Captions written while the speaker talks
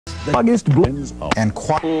The August blends and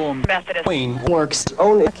Methodist Queen works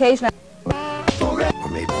only occasionally. Or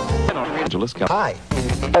maybe Angeles. Hi.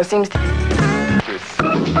 seems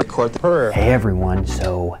Record her. Hey everyone,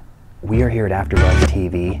 so we are here at AfterBuzz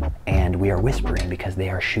TV and we are whispering because they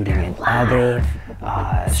are shooting in other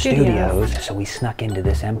studios. So we snuck into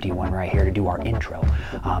this empty one right here to do our intro.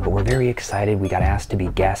 But we're very excited. We got asked to be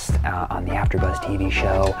guests on the AfterBuzz TV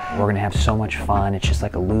show. We're gonna have so much fun. It's just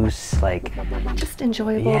like a loose, just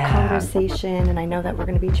enjoyable conversation. And I know that we're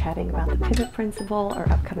gonna be chatting about the Pivot Principle,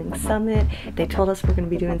 our upcoming summit. They told us we're gonna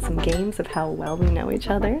be doing some games of how well we know each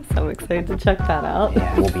other. So I'm excited to check that out.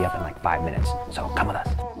 Yeah, we'll be up in like 5 minutes. So come with us.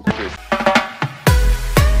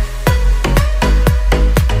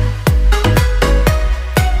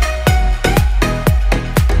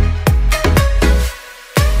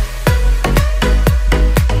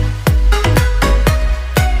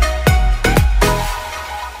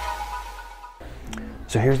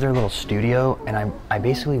 So here's their little studio, and I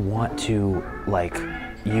basically want to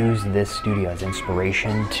use this studio as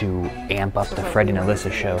inspiration to amp up the Freddie and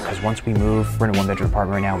Alyssa show, because once we move, we're in a one-bedroom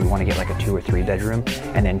apartment right now, we want to get like a 2 or 3 bedroom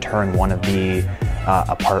and then turn one of the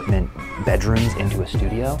apartment bedrooms into a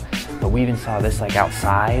studio. But we even saw this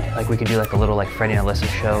outside, we could do a little Freddie and Alyssa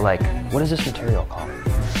show. What is this material called?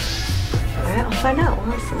 Alright, I'll find out.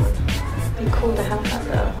 We'll have some. Be cool to have that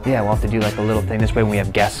though. Yeah, we'll have to do a little thing. This way when we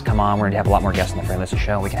have guests come on, we're gonna have a lot more guests on the Freddie and Alyssa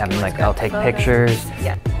show. We can have them they'll take pictures.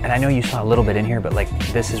 Yeah. And I know you saw a little bit in here, but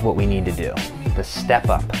this is what we need to do. The step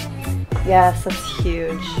up. Yes, that's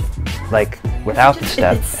huge. Without the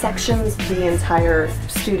step. It sections the entire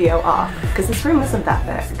studio off, because this room isn't that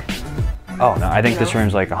big. Oh no, I think this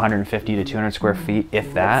room's 150 to 200 square feet,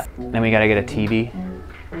 if that. Then we gotta get a TV.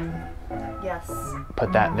 Yes.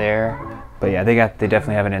 Put that there. But yeah, they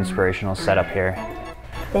definitely have an inspirational setup here.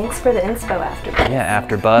 Thanks for the inspo, AfterBuzz. Yeah,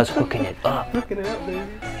 AfterBuzz, hooking it up. Hooking it up, baby.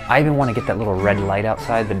 I even want to get that little red light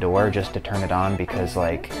outside the door just to turn it on because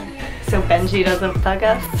So Benji doesn't bug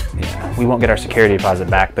us? Yeah, we won't get our security deposit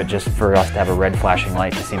back, but just for us to have a red flashing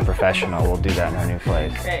light to seem professional, we'll do that in our new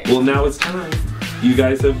place. Great. Well, now it's time. You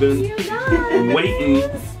guys have been waiting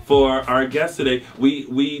for our guest today.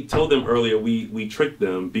 We told them earlier, we tricked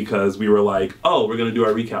them because we were like, oh, we're gonna do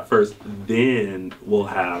our recap first, then we'll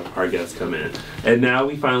have our guests come in. And now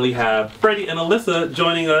we finally have Freddie and Alyssa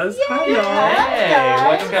joining us. Yay! Hi y'all. Hey,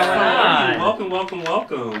 what's going on? Welcome, welcome,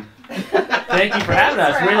 welcome. Thank you for having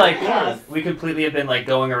us. We completely have been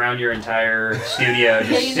going around your entire studio,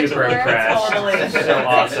 just super impressed. Totally. So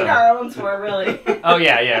awesome. Taking our own tour, really. Oh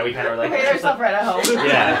yeah, we kind of were Made ourselves right at home.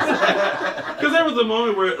 Yeah. Because there was a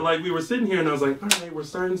moment where we were sitting here and I was like, all right, we're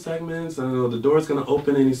starting segments. The door's gonna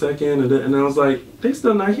open any second, and I was like, they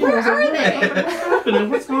still not here. Where are they? What's happening?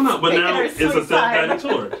 What's going on? But now it's a self-guided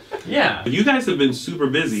tour. Yeah. You guys have been super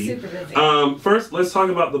busy. Super busy. First, let's talk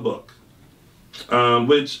about the book,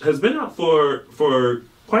 which has been out for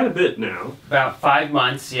quite a bit now. About 5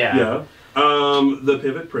 months, yeah. Yeah. The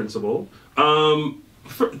Pivot Principle.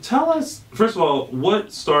 Tell us, first of all,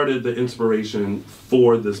 what started the inspiration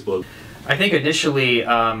for this book? I think initially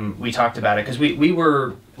we talked about it because we've been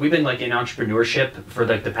in entrepreneurship for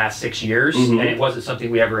the past 6 years, and it wasn't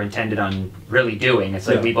something we ever intended on really doing. It's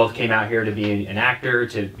we both came out here to be an actor,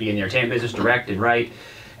 to be in the entertainment business, direct and write.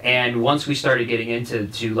 And once we started getting into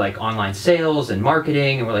online sales and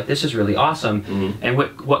marketing, and we're like, this is really awesome. And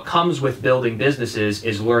what comes with building businesses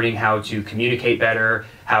is learning how to communicate better,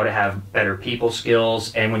 how to have better people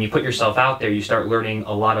skills. And when you put yourself out there, you start learning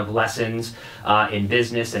a lot of lessons in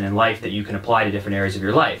business and in life that you can apply to different areas of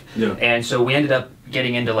your life. Yeah. And so we ended up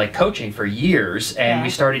getting into coaching for years, and we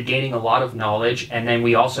started gaining a lot of knowledge. And then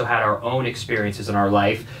we also had our own experiences in our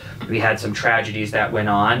life. We had some tragedies that went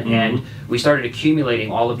on, and we started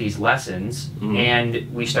accumulating all of these lessons, and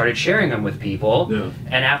we started sharing them with people. Yeah.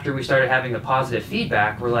 And after we started having the positive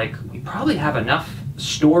feedback, we're like, we probably have enough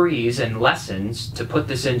stories and lessons to put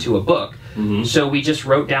this into a book. So we just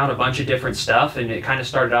wrote down a bunch of different stuff, and it kind of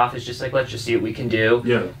started off as just let's just see what we can do.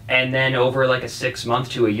 Yeah. And then over a 6 month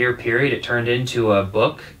to a year period, it turned into a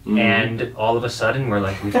book, and all of a sudden we're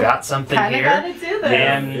like, we've got something here. Gotta do this.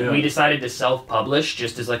 And we decided to self-publish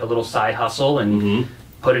just as a little side hustle and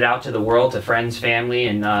put it out to the world, to friends, family,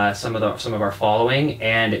 and some of our following,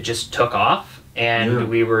 and it just took off. And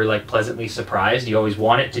we were pleasantly surprised. You always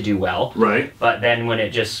want it to do well, right? But then when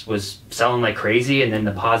it just was selling like crazy, and then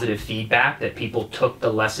the positive feedback that people took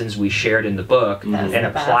the lessons we shared in the book and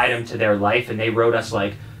applied them to their life, and they wrote us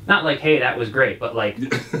not hey, that was great, but a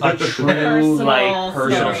true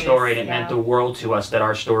personal story, and it meant the world to us that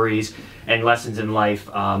our stories and lessons in life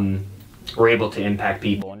were able to impact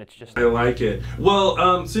people. and it's just. I like it.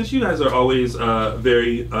 Well, since you guys are always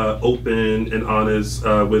very open and honest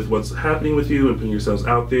with what's happening with you and putting yourselves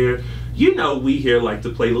out there, you know we here like to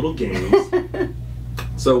play little games.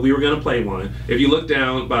 So we were going to play one. If you look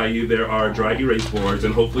down by you, there are dry erase boards,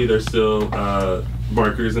 and hopefully there's still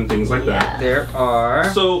markers and things like that. There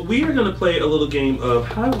are. So we are going to play a little game of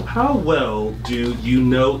how well do you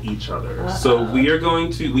know each other. So we each are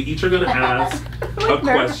going to ask a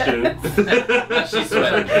question. She's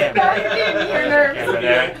sweating.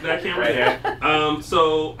 That camera there.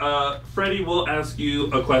 So Freddie will ask you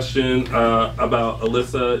a question about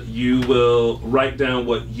Alyssa. You will write down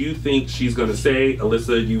what you think she's going to say.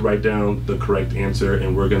 Alyssa, you write down the correct answer,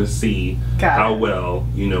 and we're going to see how well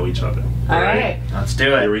you know each other. All right. Let's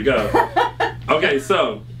do it. Here we go. Okay,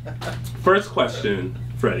 so first question,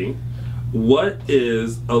 Freddie. What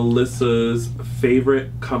is Alyssa's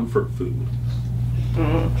favorite comfort food?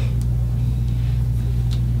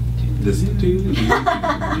 This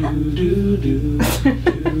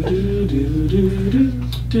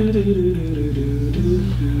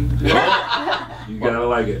You gotta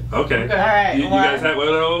like it. Okay. All right. You guys have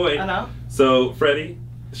wait. I know. So Freddie,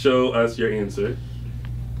 show us your answer.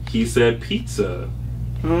 He said pizza.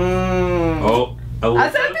 Oh, Alyssa?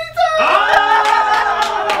 I said pizza!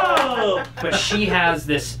 Oh! But she has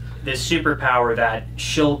this superpower that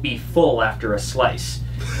she'll be full after a slice.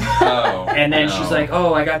 Oh, And then she's like,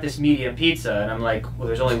 "Oh, I got this medium pizza," and I'm like, "Well,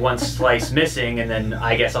 there's only one slice missing, and then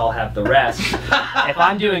I guess I'll have the rest." If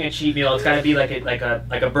I'm doing a cheat meal, it's got to be like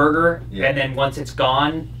a burger, Yeah. and then once it's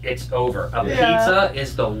gone, it's over. A Yeah. pizza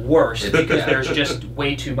is the worst It's- because yeah. there's just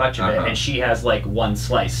way too much of it, Uh-huh. and she has like one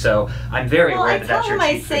slice. So I'm very Well, aware I that tell that's your him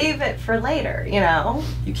I cheat food. save it for later, you know?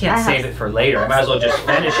 You can't I save have- it for later. I might as well just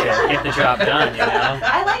finish it, get the job done. You know.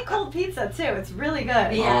 I like cold pizza too. It's really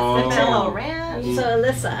good. Yeah. Oh. Vanilla ranch. So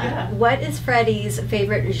Alyssa, Yeah. what is Freddie's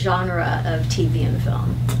favorite genre of TV and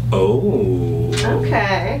film? Oh.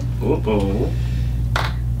 Okay. Oh.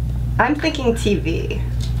 I'm thinking TV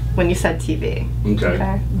when you said TV.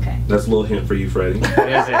 Okay. Okay. That's a little hint for you, Freddie.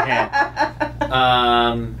 There's a hint.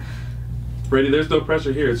 Freddie, there's no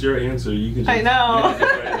pressure here. It's your answer. You can just, I know. You can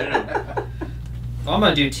just write it down. I'm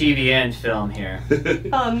gonna do TV and film here.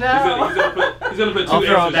 Oh no. He's gonna put two I'll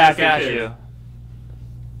throw answers it back just in at case. you.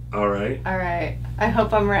 All right. All right. I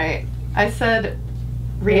hope I'm right. I said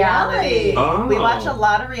reality. Oh. We watch a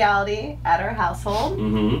lot of reality at our household.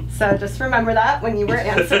 Mm-hmm. So just remember that when you were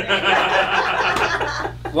answering.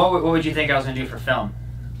 What would you think I was gonna do for film?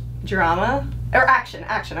 Drama? Or action.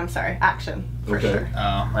 I'm sorry. Action. For Okay. sure.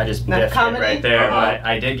 Oh, I just No, biffed it comedy? right there, Uh-huh. but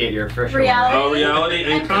I did get your first Reality. Oh, reality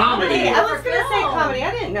and comedy. I was gonna say Film. comedy.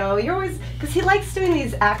 I didn't know. You're always because he likes doing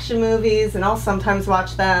these action movies, and I'll sometimes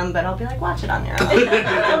watch them, but I'll be like, watch it on your own. We'll do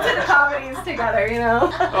the comedies together, you know.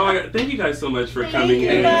 Oh my God! Thank you guys so much for Thank coming you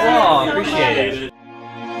in. guys Oh, so appreciate much.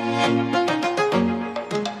 it.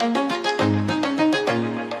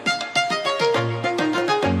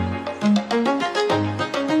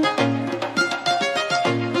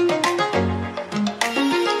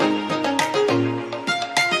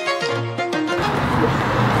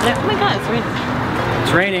 Oh my god, it's raining.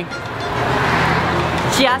 It's raining.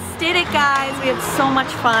 Just did it, guys. We had so much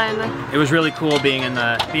fun. It was really cool being in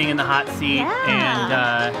the hot seat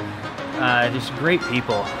Yeah. and just great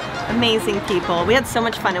people. Amazing people. We had so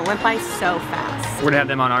much fun. It went by so fast. We're gonna have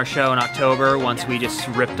them on our show in October once we just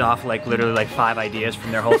ripped off like literally like 5 ideas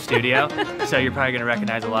from their whole studio. So you're probably gonna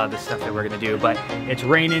recognize a lot of the stuff that we're gonna do. But it's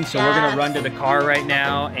raining, so we're gonna run to the car right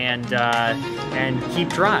now and keep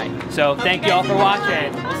drying. So thank you all for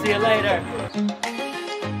watching. We'll see you later.